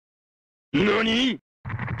何？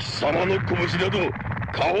貴様の拳など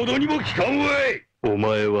かほどにも効かんわい。お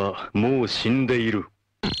前はもう死んでいる。もう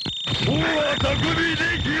あたくびで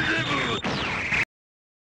きれぶ。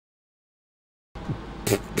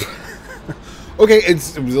Okay,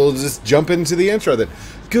 we'll just jump into the intro then.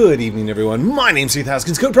 Good evening, everyone. My name's Heath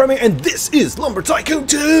Haskins, Code Primate, and this is Lumber Tycoon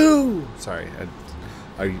 2! Sorry,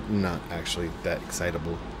 I'm not actually that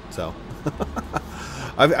excitable, so...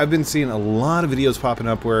 I've been seeing a lot of videos popping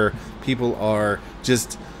up where people are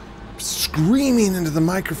just screaming into the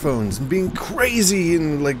microphones and being crazy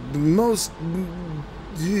and like the most...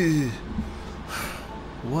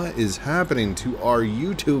 What is happening to our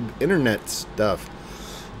YouTube internet stuff?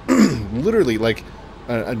 Literally, like,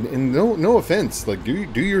 and no offense, like, do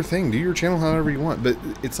your thing, do your channel however you want, but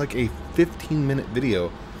it's like a 15-minute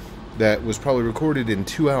video that was probably recorded in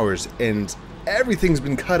 2 hours, and everything's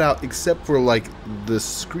been cut out except for like the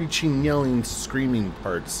screeching, yelling, screaming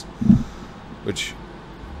parts, which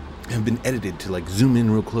have been edited to like zoom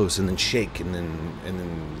in real close and then shake and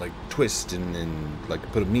then like twist and then like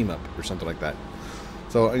put a meme up or something like that.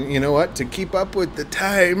 So, you know what? To keep up with the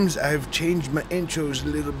times, I've changed my intros a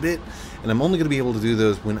little bit, and I'm only going to be able to do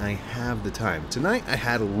those when I have the time. Tonight, I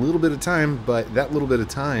had a little bit of time, but that little bit of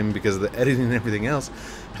time, because of the editing and everything else,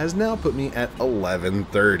 has now put me at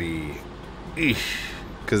 11:30.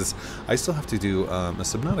 Because I still have to do a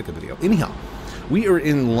Subnautica video. Anyhow, we are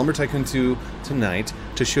in Lumber Tycoon 2 tonight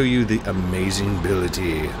to show you the amazing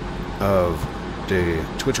ability of the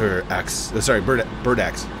Twitter axe. Sorry, bird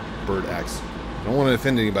axe. Bird axe. I don't want to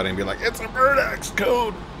offend anybody and be like, it's a bird axe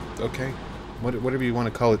code. Okay, whatever you want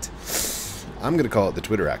to call it. I'm going to call it the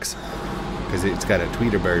Twitter axe because it's got a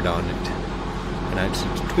tweeter bird on it. And I just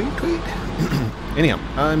tweet. Anyhow,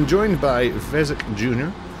 I'm joined by Fezzik Jr.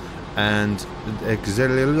 and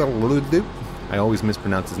I always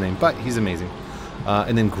mispronounce his name, but he's amazing.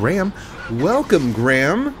 And then Graham. Welcome,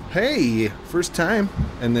 Graham. Hey, first time.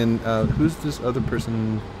 And then who's this other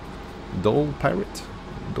person? Dole Pirate?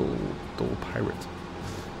 Dole Pirate.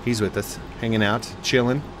 He's with us, hanging out,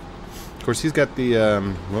 chilling. Of course, he's got the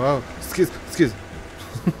well, excuse.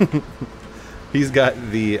 He's got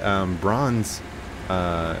the bronze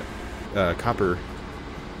copper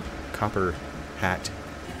hat.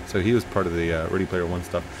 So he was part of the Ready Player One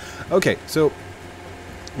stuff. Okay, so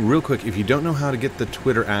real quick, if you don't know how to get the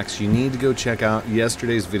Twitter axe, you need to go check out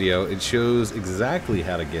yesterday's video. It shows exactly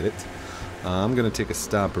how to get it. I'm going to take a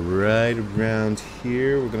stop right around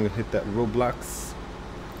here. We're going to hit that Roblox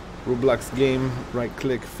game. Right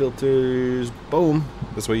click, filters, boom.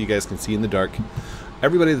 This way you guys can see in the dark.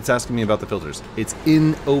 Everybody that's asking me about the filters, it's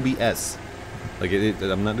in OBS. Like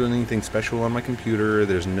I'm not doing anything special on my computer.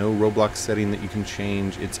 There's no Roblox setting that you can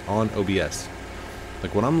change. It's on OBS.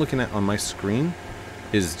 Like what I'm looking at on my screen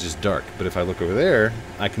is just dark. But if I look over there,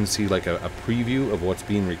 I can see like a preview of what's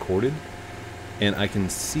being recorded. And I can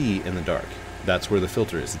see in the dark. That's where the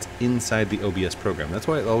filter is. It's inside the OBS program. That's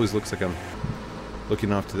why it always looks like I'm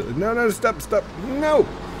looking off to the... No, stop, no!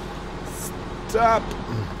 Stop!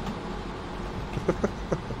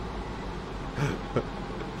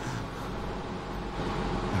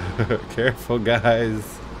 Careful,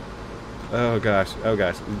 guys. Oh, gosh.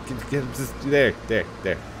 Get just there.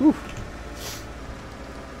 Whew.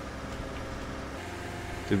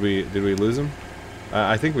 Did we lose him?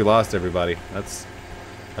 I think we lost everybody. That's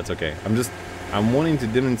okay. I'm wanting to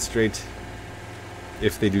demonstrate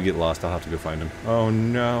if they do get lost, I'll have to go find them. Oh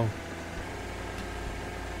no.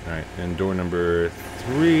 Alright, and door number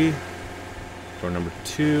 3. Door number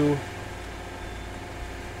 2.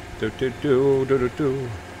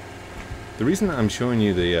 The reason I'm showing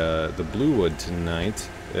you the blue wood tonight,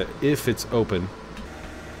 if it's open,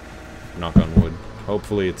 knock on wood,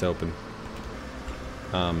 hopefully it's open.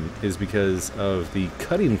 Is because of the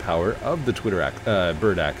cutting power of the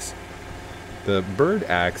bird axe. The bird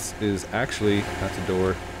axe is actually, that's a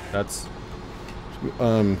door, that's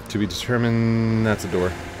to be determined, that's a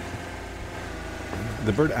door.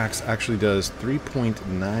 The bird axe actually does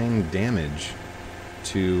 3.9 damage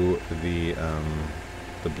to the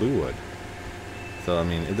blue wood. So I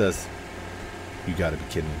mean, it does. You gotta be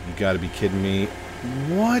kidding me. You gotta be kidding me.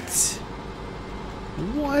 What?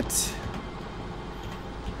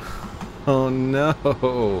 Oh no!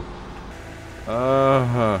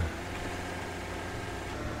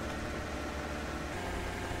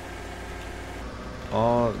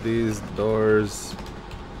 All these doors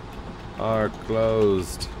are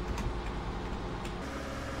closed.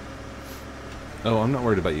 Oh, I'm not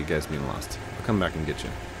worried about you guys being lost. I'll come back and get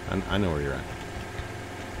you. I know where you're at.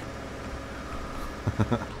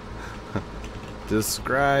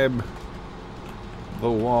 Describe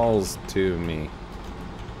the walls to me.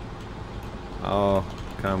 I'll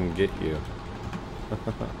come get you.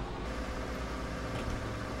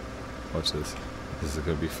 Watch this. This is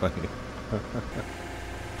gonna be funny.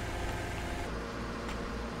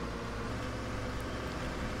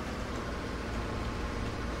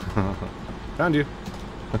 Found you.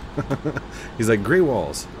 He's like, gray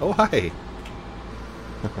walls. Oh, hi.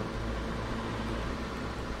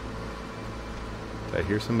 Did I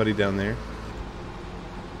hear somebody down there?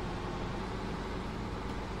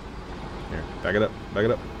 Here, back it up. Back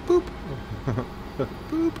it up. Boop. Boop.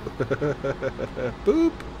 Boop.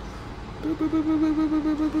 Boop. Boop, boop, boop, boop, boop,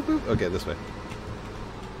 boop, boop, boop, boop. Okay, this way.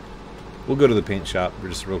 We'll go to the paint shop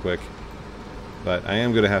just real quick. But I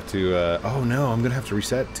am going to have to... oh no, I'm going to have to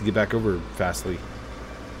reset to get back over fastly.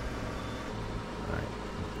 Alright,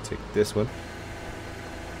 take this one.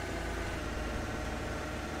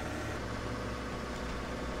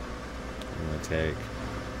 I'm going to take...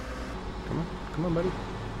 Come on, buddy.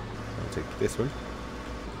 I'll take this one.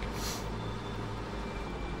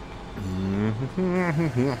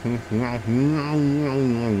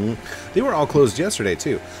 They were all closed yesterday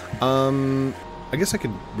too. I guess I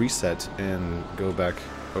could reset and go back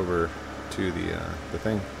over to the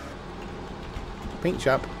thing. Paint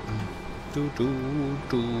shop.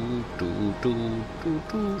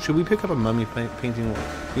 Should we pick up a mummy painting?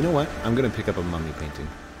 You know what? I'm gonna pick up a mummy painting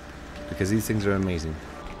because these things are amazing.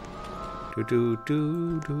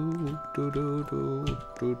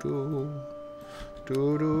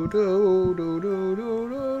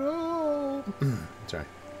 Sorry.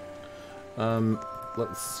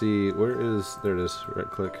 Let's see. Where is... There it is. Right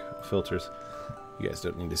click. Filters. You guys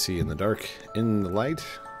don't need to see in the dark. In the light.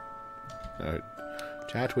 Alright.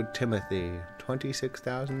 Chat with Timothy.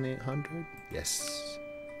 26,800. Yes.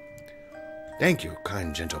 Thank you,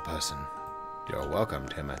 kind gentle person. You're welcome,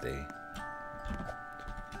 Timothy.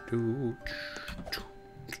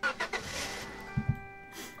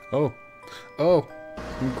 Oh. Oh.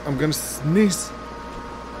 I'm gonna sneeze.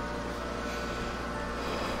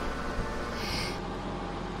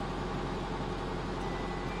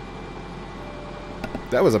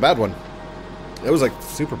 That was a bad one. That was like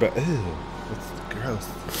super bad. Ew, that's gross.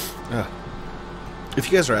 Ugh.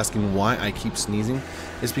 If you guys are asking why I keep sneezing,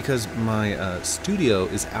 it's because my studio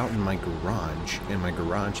is out in my garage, and my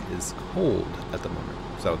garage is cold at the moment.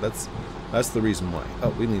 So that's the reason why. Oh,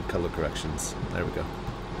 we need color corrections. There we go.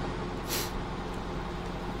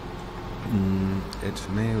 It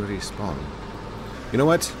may respawn. You know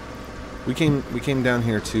what? We came down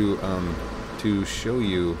here to show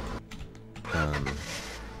you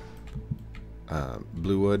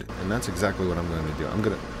Bluewood, and that's exactly what I'm going to do.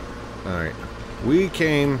 Alright. We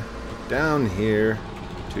came down here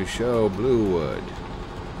to show Bluewood.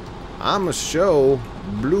 I'ma show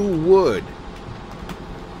Bluewood.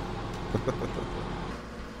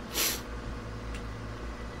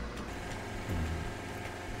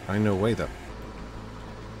 Find no way though.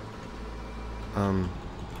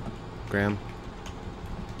 Graham,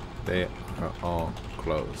 they are all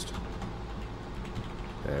closed.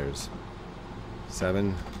 There's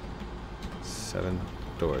seven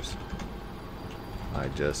doors. I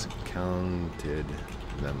just counted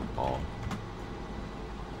them all.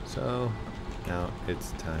 So now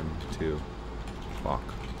it's time to walk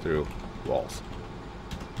through walls.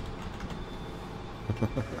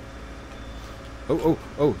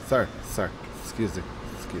 Oh, sorry. Excuse me.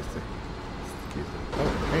 Oh,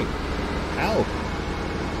 hey. Ow!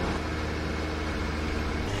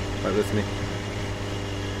 Right with me.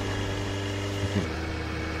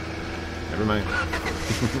 Never mind.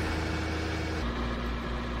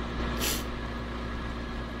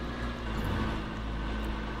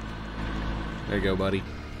 There you go, buddy.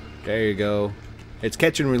 There you go. It's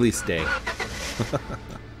catch and release day.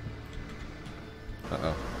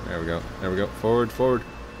 Uh-oh. There we go. There we go. Forward.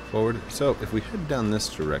 So, if we head down this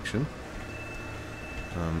direction,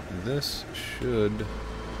 this should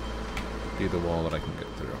be the wall that I can get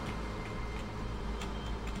through.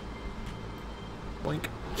 Blink.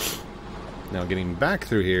 Now, getting back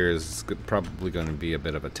through here is probably going to be a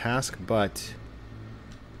bit of a task, but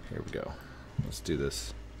here we go. Let's do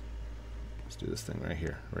this. Let's do this thing right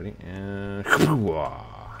here. Ready? And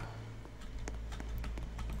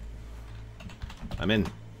I'm in.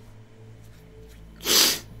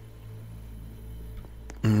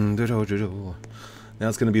 Now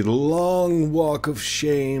it's going to be the long walk of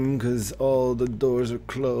shame because all the doors are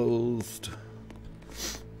closed.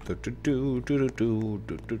 And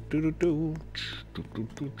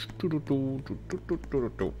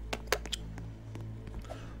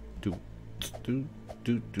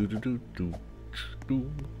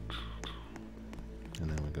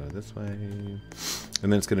then we go this way.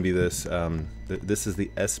 And then it's going to be this. This is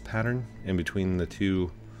the S pattern in between the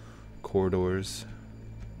two corridors,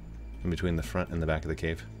 in between the front and the back of the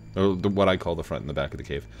cave. Or what I call the front and the back of the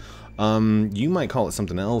cave. You might call it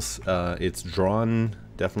something else. It's drawn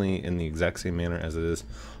definitely in the exact same manner as it is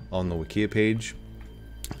on the Wikia page.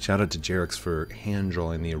 Shout out to Jerix for hand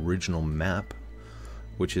drawing the original map,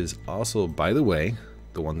 which is also, by the way,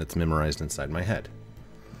 the one that's memorized inside my head.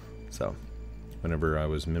 So, whenever I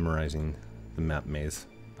was memorizing the map maze,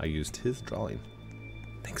 I used his drawing.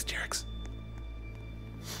 Thanks, Jerix.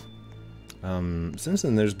 Since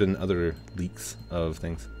then, there's been other leaks of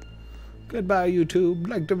things. Goodbye, YouTube.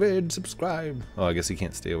 Like the vid, subscribe. Oh, I guess he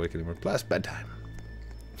can't stay awake anymore. Plus bedtime.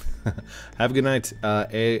 Have a good night.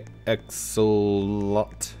 Axolot.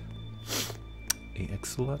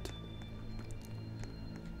 Axolot?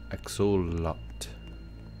 Axolot.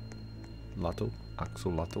 Lotto?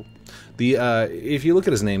 Axolotl. The, if you look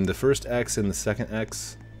at his name, the first X and the second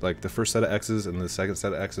X, like the first set of X's and the second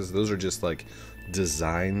set of X's, those are just like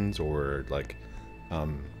designs or like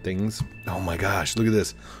things. Oh my gosh, look at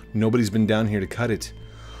this. Nobody's been down here to cut it.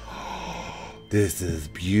 This is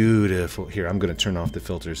beautiful. Here, I'm going to turn off the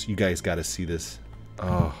filters. You guys got to see this.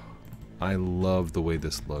 Oh, I love the way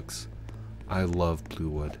this looks. I love blue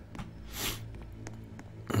wood.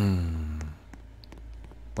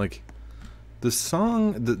 Like, the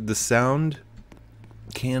song, the sound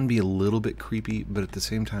can be a little bit creepy, but at the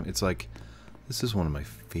same time, it's like, this is one of my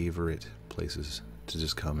favorite places to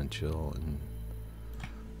just come and chill, and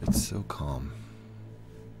it's so calm.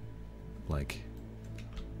 Like,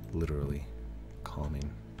 literally calming.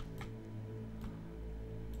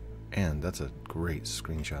 And that's a great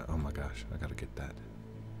screenshot. Oh my gosh, I gotta get that.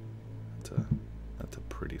 That's a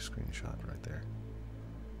pretty screenshot right there.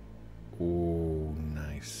 Oh,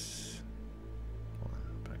 nice. Hold on,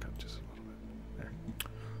 back up just a little bit. There.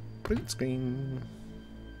 Print screen.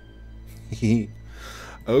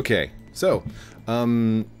 Okay, so,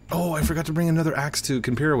 oh, I forgot to bring another axe to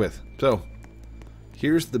compare with. So,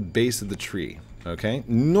 here's the base of the tree, okay?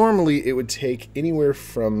 Normally, it would take anywhere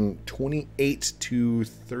from 28 to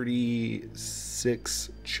 36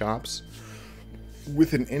 chops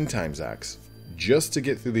with an end times axe just to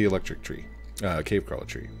get through the electric tree, cave crawler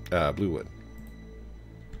tree, blue wood.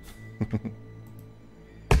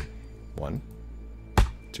 1,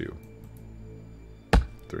 2,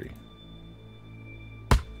 3,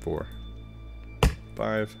 4,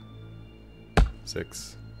 5,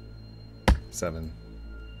 6, 7,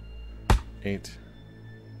 8,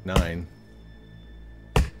 9,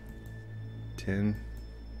 10,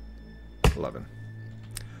 11.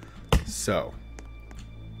 So,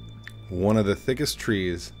 one of the thickest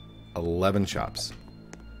trees, 11 chops.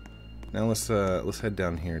 Now let's head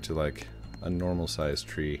down here to like a normal sized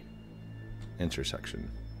tree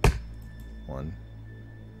intersection. 1,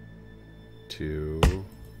 2,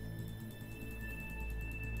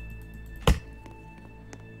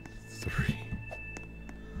 3.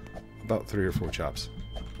 About 3 or 4 chops.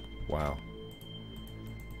 Wow.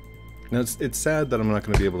 Now it's sad that I'm not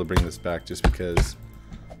going to be able to bring this back just because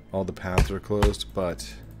all the paths are closed,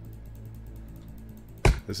 but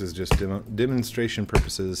this is just demonstration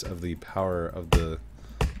purposes of the power of the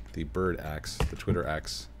bird axe, the Twitter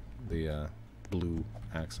axe, the blue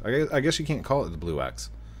axe. I guess you can't call it the blue axe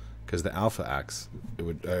because the alpha axe, it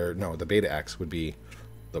would, or no, the beta axe would be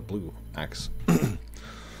the blue axe.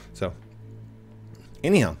 So,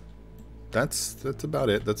 anyhow, that's about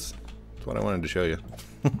it. That's what I wanted to show you.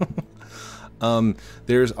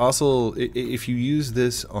 There's also, if you use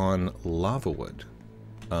this on lava wood,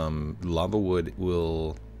 lava wood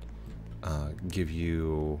will give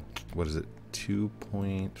you, what is it,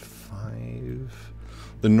 2.5?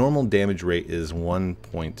 The normal damage rate is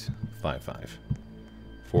 1.55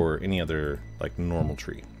 for any other, like, normal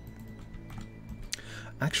tree.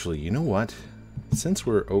 Actually, you know what? Since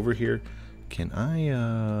we're over here, can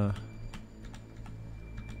I,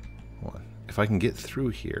 hold on. If I can get through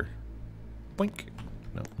here, boink.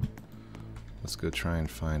 No. Let's go try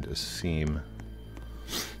and find a seam.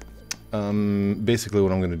 Basically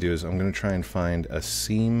what I'm going to do is I'm going to try and find a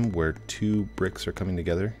seam where 2 bricks are coming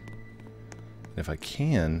together. And if I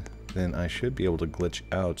can, then I should be able to glitch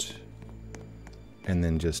out and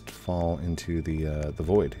then just fall into the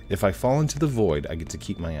void. If I fall into the void, I get to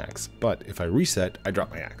keep my axe. But if I reset, I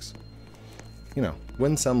drop my axe. You know,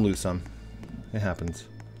 win some, lose some. It happens.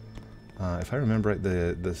 If I remember right,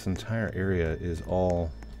 this entire area is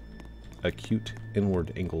all acute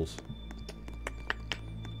inward angles.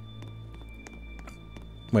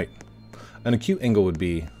 Wait, an acute angle would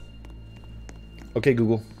be... Okay,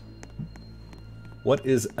 Google. What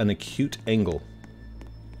is an acute angle?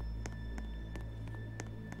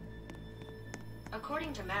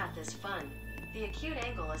 According to math is fun. The acute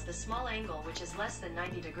angle is the small angle which is less than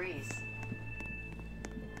 90 degrees.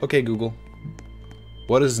 Okay, Google.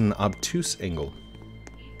 What is an obtuse angle?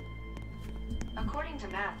 According to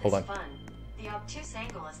math is fun. The obtuse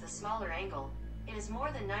angle is the smaller angle. It is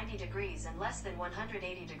more than 90 degrees and less than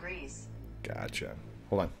 180 degrees. Gotcha.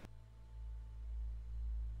 Hold on.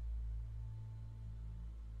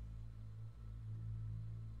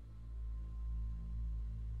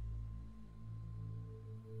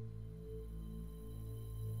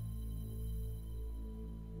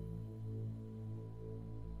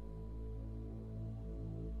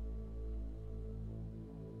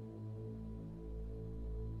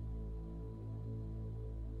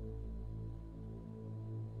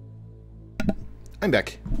 I'm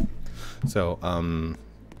back. So,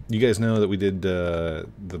 you guys know that we did the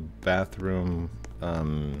bathroom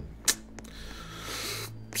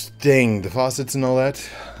thing, the faucets and all that.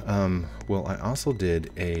 Well, I also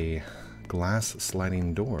did a glass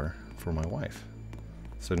sliding door for my wife.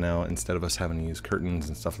 So now, instead of us having to use curtains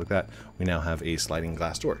and stuff like that, we now have a sliding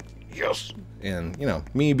glass door. Yes! And, you know,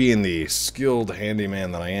 me being the skilled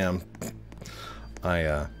handyman that I am,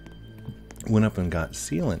 I went up and got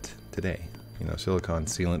sealant today. You know, silicone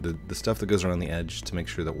sealant, the stuff that goes around the edge to make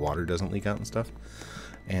sure that water doesn't leak out and stuff.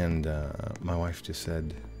 And my wife just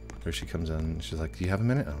said, there she comes in, she's like, do you have a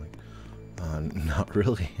minute? I'm like, not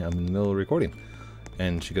really, I'm in the middle of recording.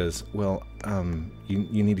 And she goes, well,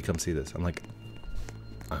 you need to come see this. I'm like,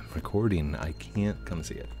 I'm recording, I can't come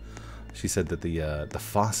see it. She said that the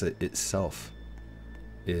faucet itself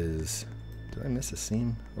is, did I miss a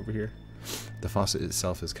seam over here? The faucet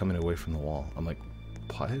itself is coming away from the wall. I'm like,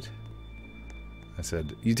 what? I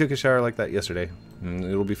said, you took a shower like that yesterday, and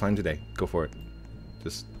it'll be fine today. Go for it.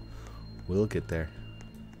 Just, we'll get there.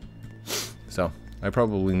 So, I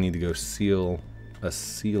probably need to go seal a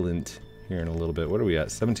sealant here in a little bit. What are we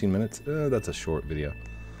at? 17 minutes? That's a short video.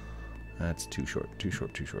 That's too short, too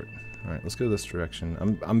short, too short. Alright, let's go this direction.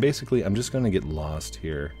 I'm just going to get lost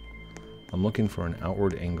here. I'm looking for an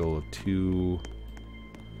outward angle of 2...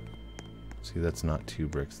 See, that's not 2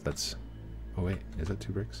 bricks. That's... Oh, wait. Is that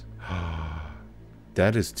 2 bricks?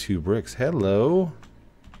 That is 2 bricks. Hello.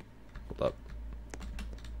 Hold up.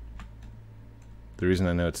 The reason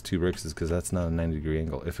I know it's 2 bricks is because that's not a 90-degree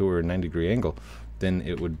angle. If it were a 90-degree angle, then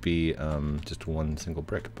it would be just one single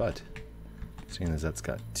brick. But seeing as that's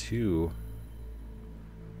got 2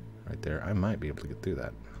 right there, I might be able to get through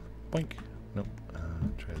that. Boink. Nope.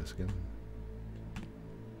 Try this again.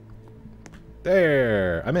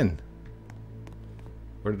 There. I'm in.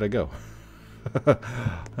 Where did I go?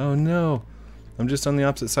 Oh no. I'm just on the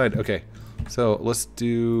opposite side. Okay, so let's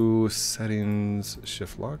do settings,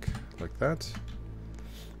 shift lock, like that,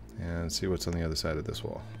 and see what's on the other side of this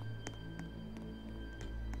wall.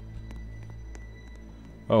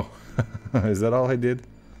 Oh, is that all I did?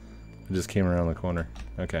 I just came around the corner.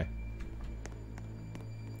 Okay.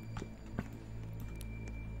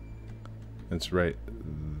 It's right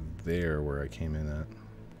there where I came in at.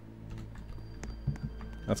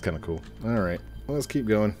 That's kind of cool. Alright, let's keep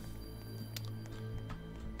going.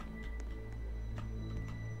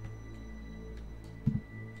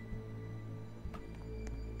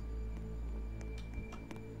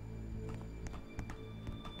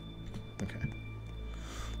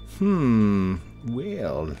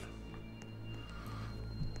 Well,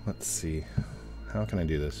 let's see. How can I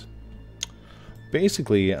do this?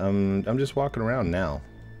 Basically, I'm just walking around now.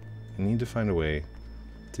 I need to find a way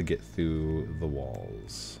to get through the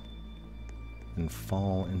walls and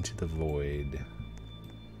fall into the void.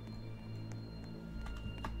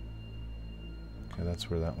 Okay, that's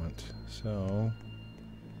where that went. So,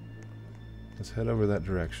 let's head over that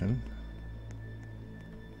direction.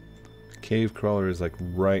 Cave crawler is like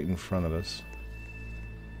right in front of us.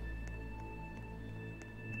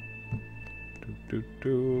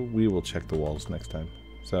 We will check the walls next time.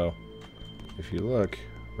 So, if you look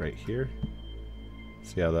right here,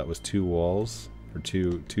 see how that was 2 walls, or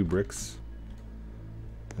two bricks,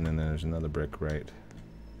 and then there's another brick right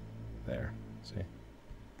there. See?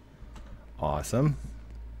 Awesome.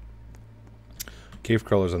 Cave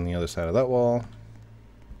crawler's on the other side of that wall.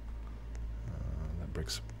 That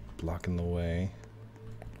brick's blocking the way.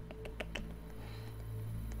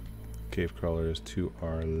 Cave crawler is to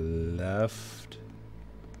our left.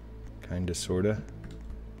 Kinda, sorta.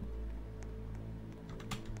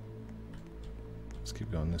 Let's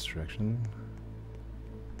keep going this direction.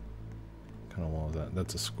 What kind of wall is that?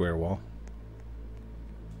 That's a square wall.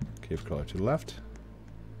 Cave crawler to the left.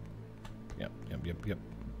 Yep.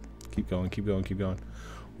 Keep going, keep going, keep going.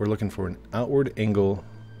 We're looking for an outward angle.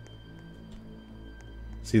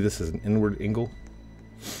 See, this is an inward angle.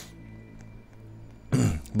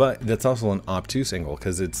 But that's also an obtuse angle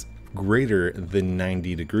because it's greater than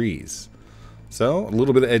 90 degrees. So a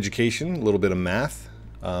little bit of education, a little bit of math.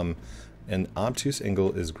 An obtuse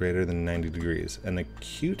angle is greater than 90 degrees. An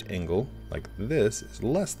acute angle, like this, is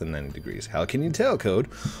less than 90 degrees. How can you tell, Code?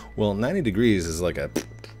 Well, 90 degrees is like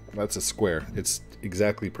that's a square. It's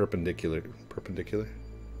exactly perpendicular. Perpendicular?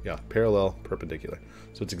 Yeah, parallel, perpendicular.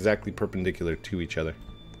 So it's exactly perpendicular to each other.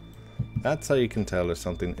 That's how you can tell if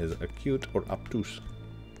something is acute or obtuse.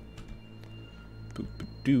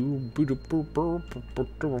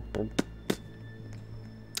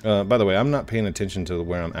 By the way, I'm not paying attention to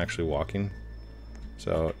where I'm actually walking,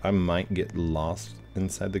 so I might get lost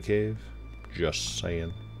inside the cave. Just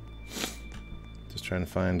saying. Just trying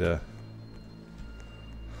to find a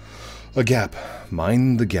gap.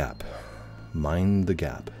 Mind the gap. Mind the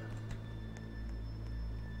gap.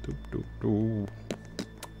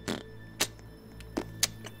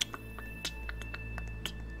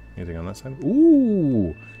 Anything on that side?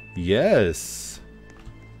 Ooh, yes.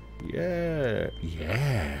 Yeah,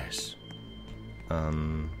 yes. Let's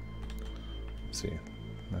see.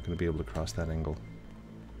 I'm not going to be able to cross that angle.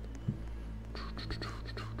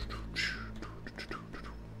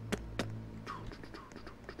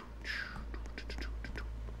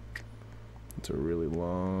 It's a really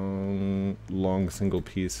long single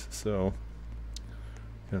piece, so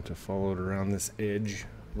you have to follow it around this edge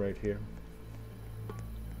right here.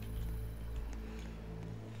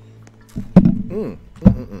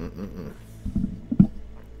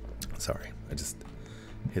 Sorry, I just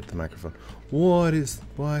hit the microphone. What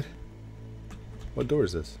door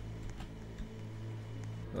is this?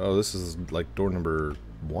 Oh, this is like door number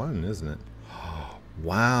 1, isn't it?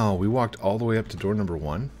 Wow, we walked all the way up to door number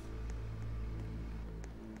 1.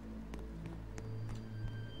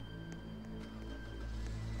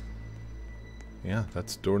 Yeah,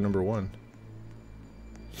 that's door number 1.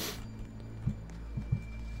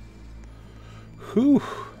 Whew.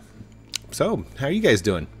 So, how are you guys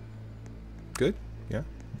doing? Good? Yeah?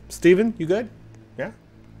 Steven, you good? Yeah?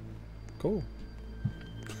 Cool.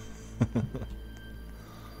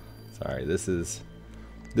 Sorry, this is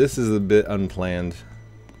a bit unplanned.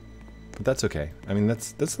 But that's okay. I mean,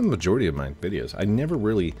 that's the majority of my videos. I never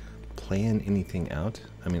really plan anything out.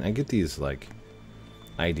 I mean, I get these, like,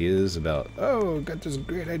 ideas about, oh, got this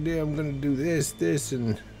great idea, I'm gonna do this,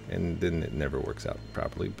 and then it never works out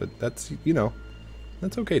properly. But that's, you know,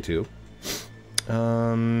 that's okay too.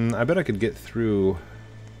 I bet I could get through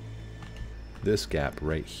this gap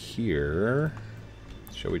right here.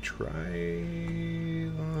 Shall we try?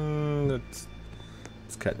 It's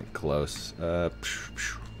cutting it close. No.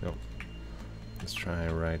 Let's try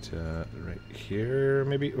right here,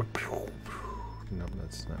 maybe. No,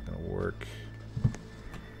 that's not gonna work.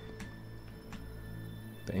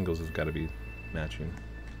 The angles have got to be matching.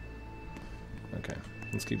 Okay,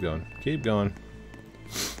 let's keep going. Keep going.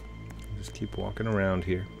 Just keep walking around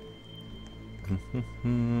here.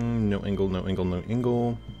 No angle, no angle, no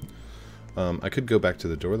angle. I could go back to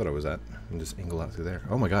the door that I was at and just angle out through there.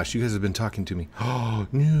 Oh my gosh, you guys have been talking to me. Oh,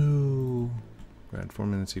 no. Grad 4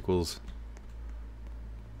 minutes equals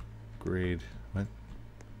grade, what?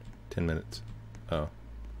 10 minutes. Oh.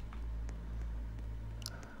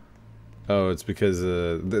 Oh, it's because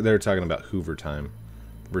they're talking about Hoover time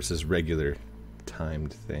versus regular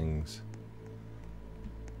timed things.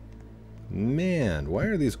 Man, why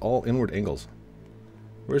are these all inward angles?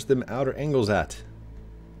 Where's them outer angles at?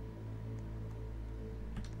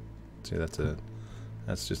 See, that's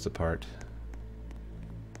just a part.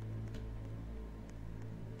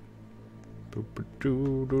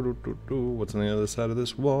 What's on the other side of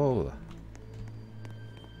this wall?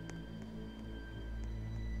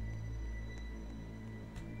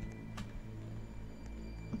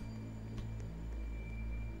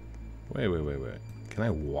 Wait. Can I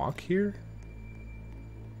walk here?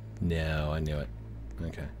 No, I knew it.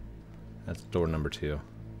 Okay. That's door number 2.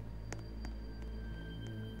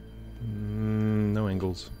 No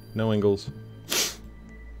angles. No angles.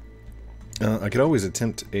 I could always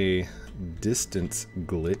attempt a distance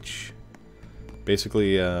glitch.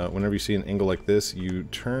 Basically, whenever you see an angle like this, you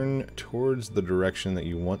turn towards the direction that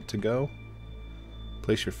you want to go.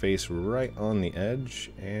 Place your face right on the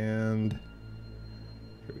edge, and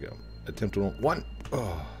here we go. Attempt 1.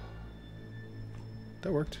 Oh,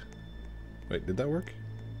 that worked. Wait, did that work?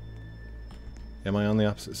 Am I on the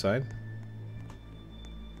opposite side?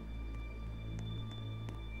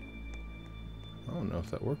 I don't know if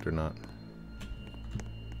that worked or not.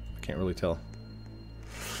 I can't really tell.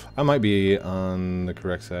 I might be on the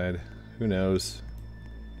correct side. Who knows?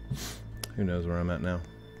 Who knows where I'm at now?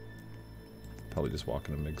 Probably just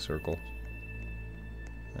walking a big circle.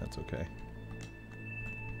 That's okay.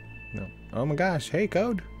 No. Oh my gosh. Hey,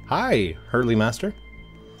 Code. Hi, Hurley Master.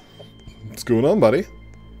 What's going on, buddy?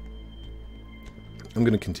 I'm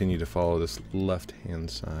going to continue to follow this left-hand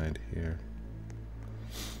side here.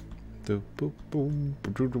 Ooh,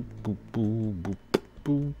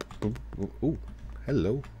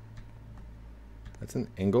 hello. That's an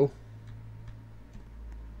angle.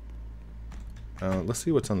 Let's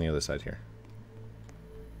see what's on the other side here.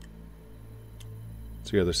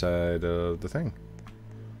 It's the other side of the thing.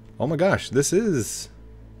 Oh my gosh, this is...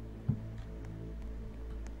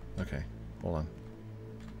 Okay, hold on.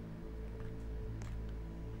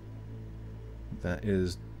 That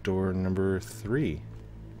is door number 3.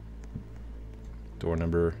 Door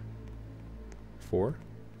number 4.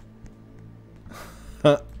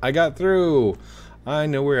 I got through. I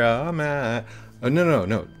know where I'm at. Oh, no.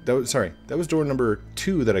 That was, sorry. That was door number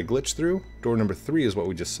 2 that I glitched through. Door number 3 is what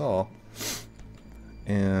we just saw.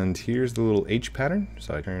 And here's the little H pattern.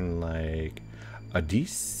 So I turn like a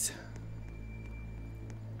this.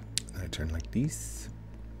 I turn like this.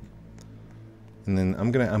 And then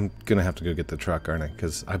I'm gonna have to go get the truck, aren't I?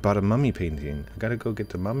 Because I bought a mummy painting. I gotta go get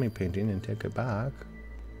the mummy painting and take it back.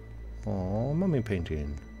 Oh, mummy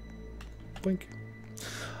painting. Blink.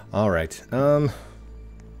 Alright. I'm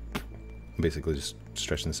basically just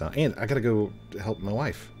stretching this out. And I gotta go help my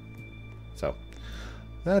wife. So,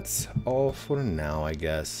 that's all for now, I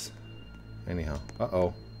guess. Anyhow.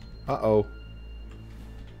 Uh-oh. Uh-oh.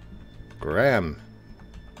 Graham.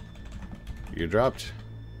 You dropped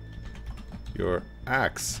your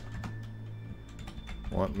axe.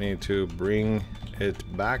 Want me to bring it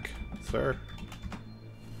back, sir?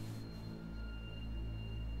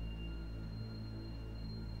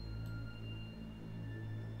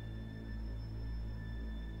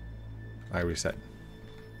 I reset.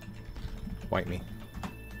 Wipe me.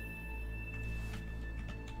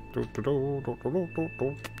 Thank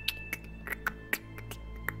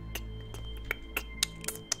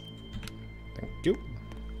you.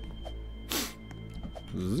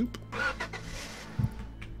 Zoop.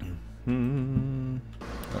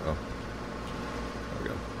 Uh-oh. There we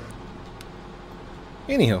go.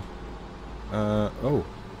 Anyhow. Oh.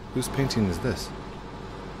 Whose painting is this?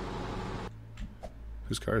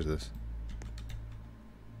 Whose car is this?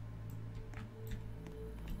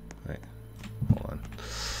 Wait. Hold on.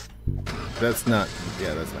 That's not...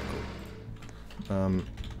 Yeah, that's not cool.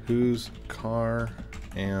 Whose car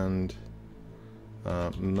and...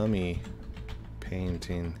 mummy...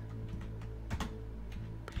 Painting.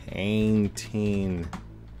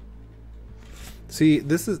 See,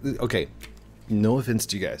 this is... Okay. No offense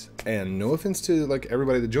to you guys. And no offense to, like,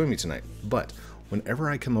 everybody that joined me tonight. But whenever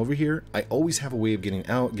I come over here, I always have a way of getting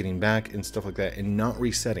out, getting back, and stuff like that, and not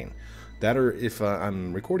resetting. That, or if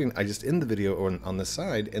I'm recording, I just end the video on this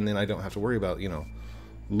side, and then I don't have to worry about, you know,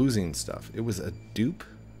 losing stuff. It was a dupe?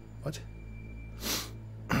 What?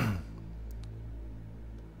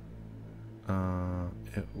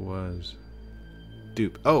 It was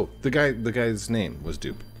dupe. Oh, the guy's name was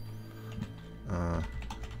dupe.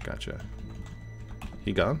 Gotcha.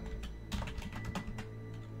 He gone?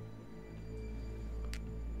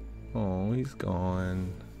 Oh, he's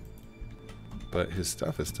gone. But his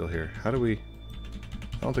stuff is still here. How do we... I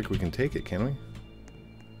don't think we can take it, can we?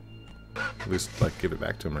 At least, like, give it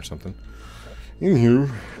back to him or something.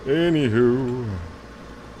 Anywho.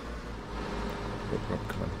 Oh,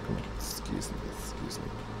 come on. Excuse me.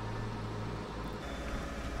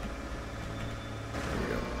 There we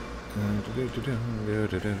go.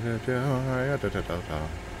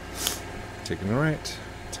 Taking a right,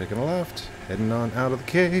 taking a left, heading on out of the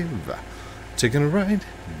cave. Taking a right,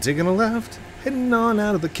 taking a left, heading on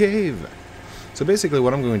out of the cave. So basically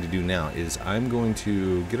what I'm going to do now is I'm going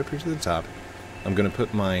to get up here to the top. I'm going to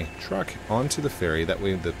put my truck onto the ferry. That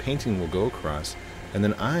way the painting will go across. And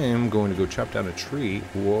then I am going to go chop down a tree.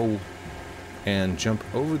 Whoa. And jump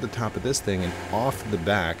over the top of this thing and off the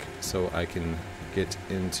back so I can get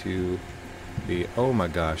into the... Oh my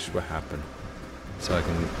gosh, what happened? So I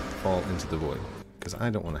can fall into the void. Because I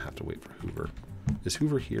don't want to have to wait for Hoover. Is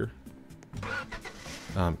Hoover here?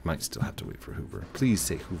 Might still have to wait for Hoover. Please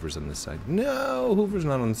say Hoover's on this side. No, Hoover's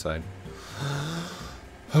not on the side.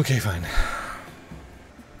 Okay, fine.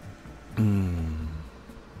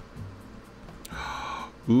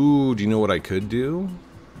 Ooh, do you know what I could do?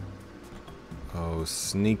 Oh,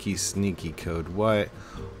 sneaky code. Why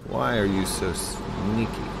are you so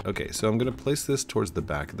sneaky? Okay, so I'm going to place this towards the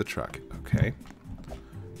back of the truck. Okay.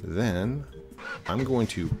 Then I'm going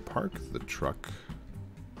to park the truck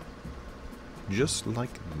just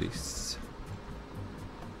like this.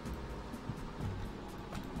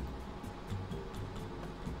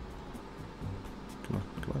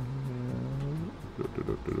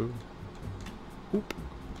 Oop.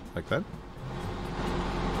 Like that.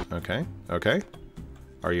 Okay. Okay.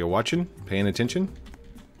 Are you watching? Paying attention?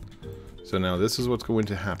 So now this is what's going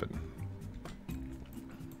to happen.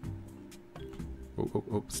 Oh, oh,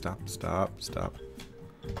 oh. Stop, stop, stop.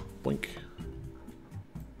 Boink.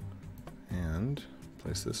 And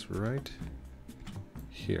place this right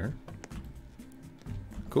here.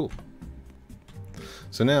 Cool.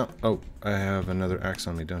 So now, oh, I have another axe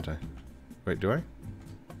on me, don't I? Wait, do I?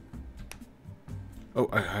 Oh,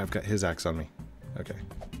 I've got his axe on me. Okay.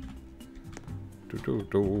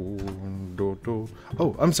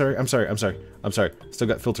 Oh, I'm sorry. Still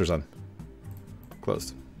got filters on.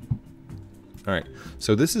 Closed. Alright,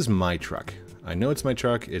 so this is my truck. I know it's my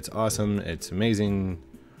truck. It's awesome. It's amazing.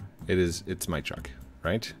 It's my truck,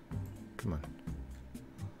 right? Come on.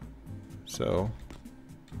 So,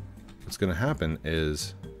 what's going to happen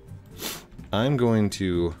is I'm going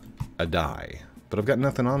to die, but I've got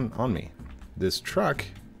nothing on me. This truck,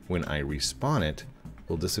 when I respawn it,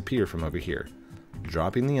 will disappear from over here,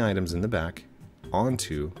 dropping the items in the back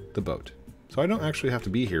onto the boat. So I don't actually have to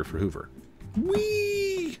be here for Hoover.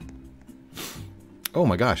 Whee! Oh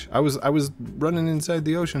my gosh, I was running inside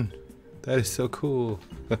the ocean. That is so cool.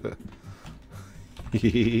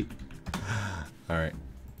 Alright.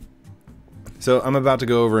 So I'm about to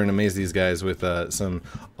go over and amaze these guys with some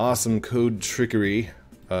awesome code trickery,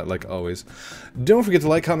 like always. Don't forget to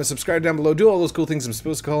like, comment, subscribe down below. Do all those cool things I'm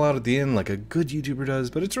supposed to call out at the end like a good YouTuber does,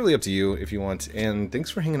 but it's really up to you if you want. And thanks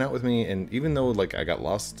for hanging out with me. And even though like I got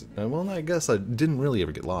lost, well, I guess I didn't really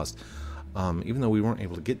ever get lost. Even though we weren't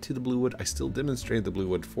able to get to the blue wood, I still demonstrated the blue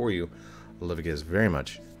wood for you. I love you guys very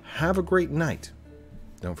much. Have a great night.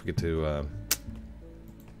 Don't forget to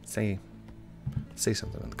say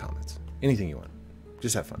something in the comments. Anything you want.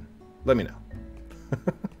 Just have fun. Let me know.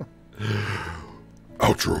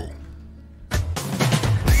 Outro.